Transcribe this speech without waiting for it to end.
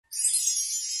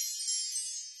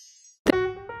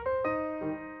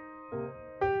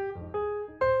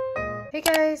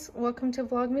Hey guys, welcome to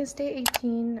Vlogmas Day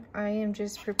 18. I am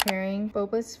just preparing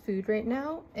Boba's food right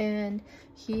now, and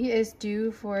he is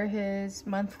due for his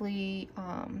monthly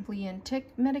flea and tick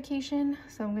medication.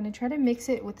 So I'm gonna try to mix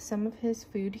it with some of his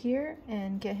food here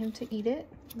and get him to eat it.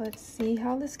 Let's see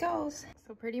how this goes.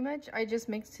 So pretty much I just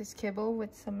mixed his kibble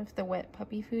with some of the wet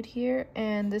puppy food here,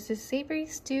 and this is savory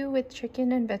stew with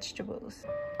chicken and vegetables.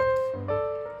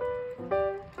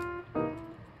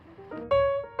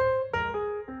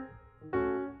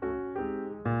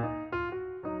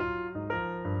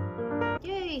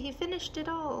 Yay, he finished it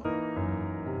all.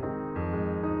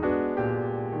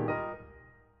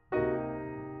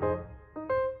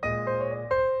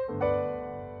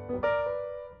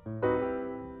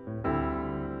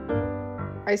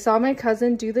 I saw my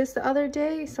cousin do this the other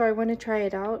day, so I want to try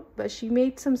it out, but she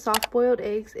made some soft-boiled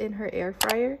eggs in her air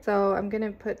fryer. So I'm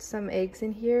gonna put some eggs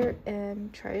in here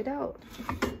and try it out.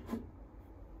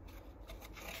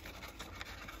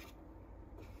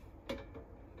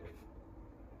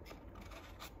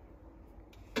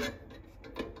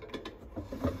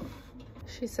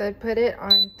 She said put it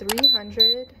on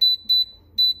 300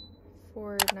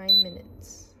 for 9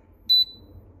 minutes.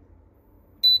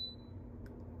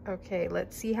 Okay,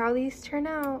 let's see how these turn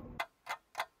out.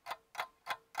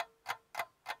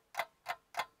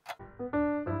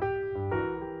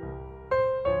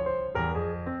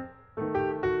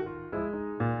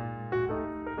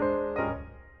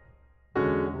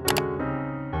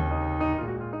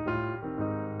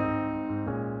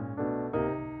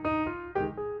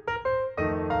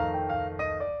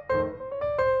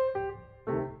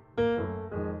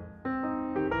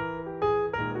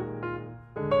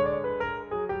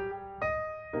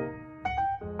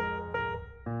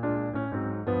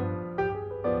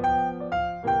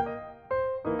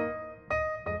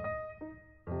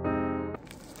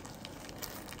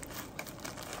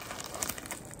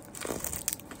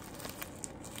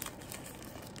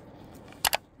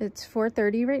 It's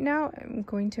 4:30 right now. I'm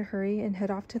going to hurry and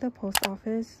head off to the post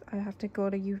office. I have to go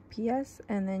to UPS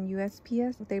and then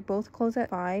USPS. They both close at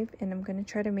 5, and I'm going to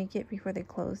try to make it before they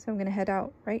close. So I'm going to head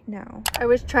out right now. I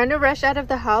was trying to rush out of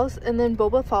the house, and then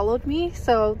Boba followed me.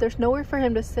 So there's nowhere for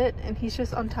him to sit, and he's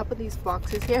just on top of these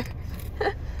boxes here.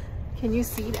 Can you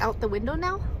see out the window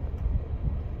now?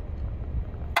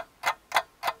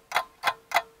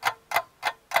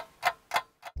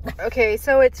 Okay,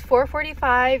 so it's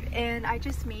 4:45 and I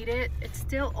just made it. It's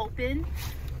still open.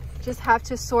 Just have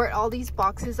to sort all these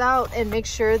boxes out and make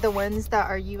sure the ones that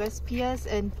are USPS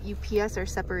and UPS are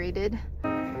separated.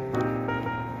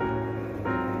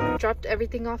 Dropped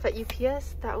everything off at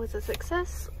UPS. That was a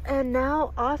success. And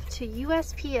now off to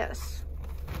USPS.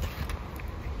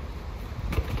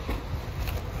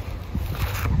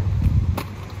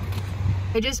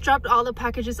 I just dropped all the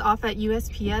packages off at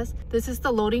USPS. This is the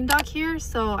loading dock here,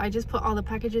 so I just put all the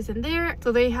packages in there.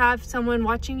 So they have someone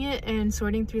watching it and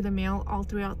sorting through the mail all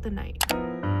throughout the night.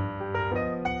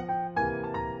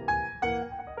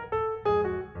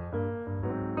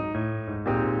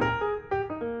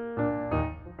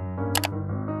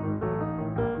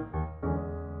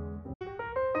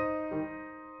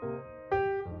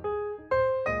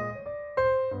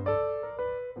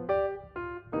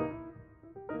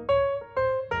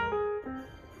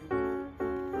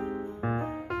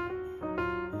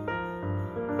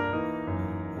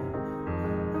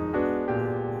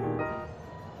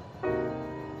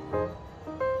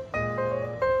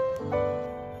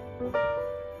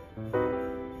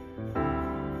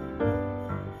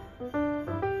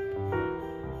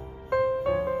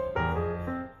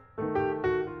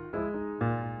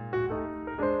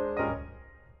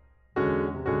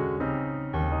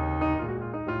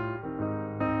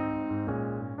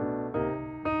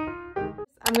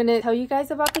 I'm gonna tell you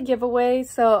guys about the giveaway.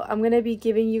 So I'm gonna be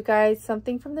giving you guys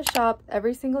something from the shop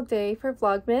every single day for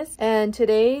Vlogmas, and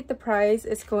today the prize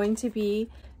is going to be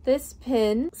this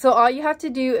pin. So all you have to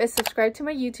do is subscribe to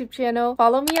my YouTube channel,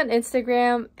 follow me on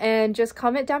Instagram, and just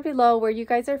comment down below where you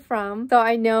guys are from so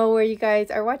I know where you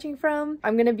guys are watching from.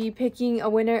 I'm gonna be picking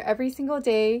a winner every single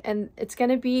day, and it's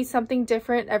gonna be something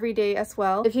different every day as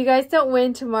well. If you guys don't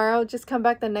win tomorrow, just come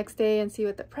back the next day and see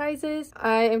what the prize is.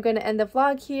 I am gonna end the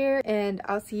vlog here, and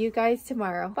I'll see you guys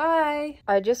tomorrow. Bye!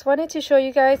 I just wanted to show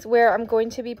you guys where I'm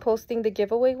going to be posting the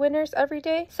giveaway winners every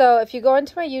day. So if you go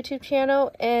into my YouTube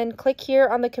channel and click here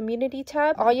on the community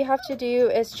tab, all you have to do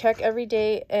is check every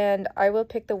day, and I will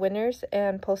pick the winners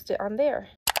and post it on there.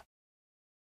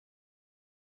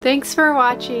 Thanks for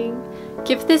watching.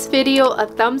 Give this video a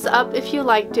thumbs up if you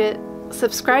liked it,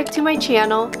 subscribe to my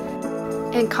channel,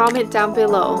 and comment down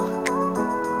below.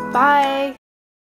 Bye!